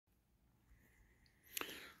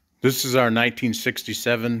This is our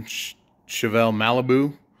 1967 Chevelle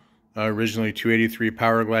Malibu, originally 283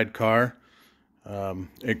 Powerglide car.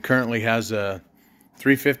 It currently has a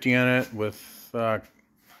 350 in it with a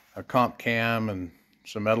comp cam and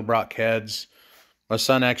some Edelbrock heads. My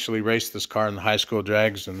son actually raced this car in the high school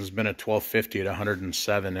drags, and there's been a 1250 at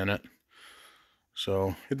 107 in it.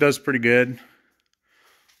 So it does pretty good.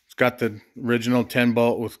 It's got the original 10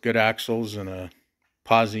 bolt with good axles and a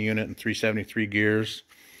posi unit and 373 gears.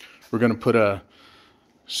 We're going to put a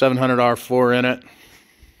 700 R4 in it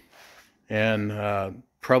and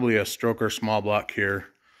probably a stroker small block here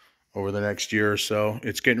over the next year or so.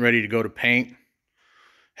 It's getting ready to go to paint.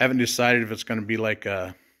 Haven't decided if it's going to be like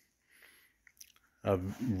a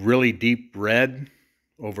really deep red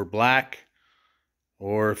over black,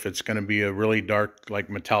 or if it's going to be a really dark, like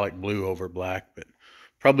metallic blue over black, but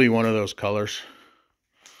probably one of those colors.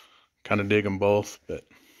 Kind of dig them both, but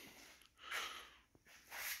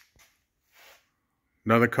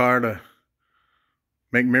another car to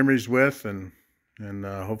make memories with and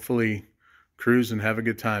hopefully cruise and have a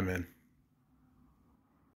good time in.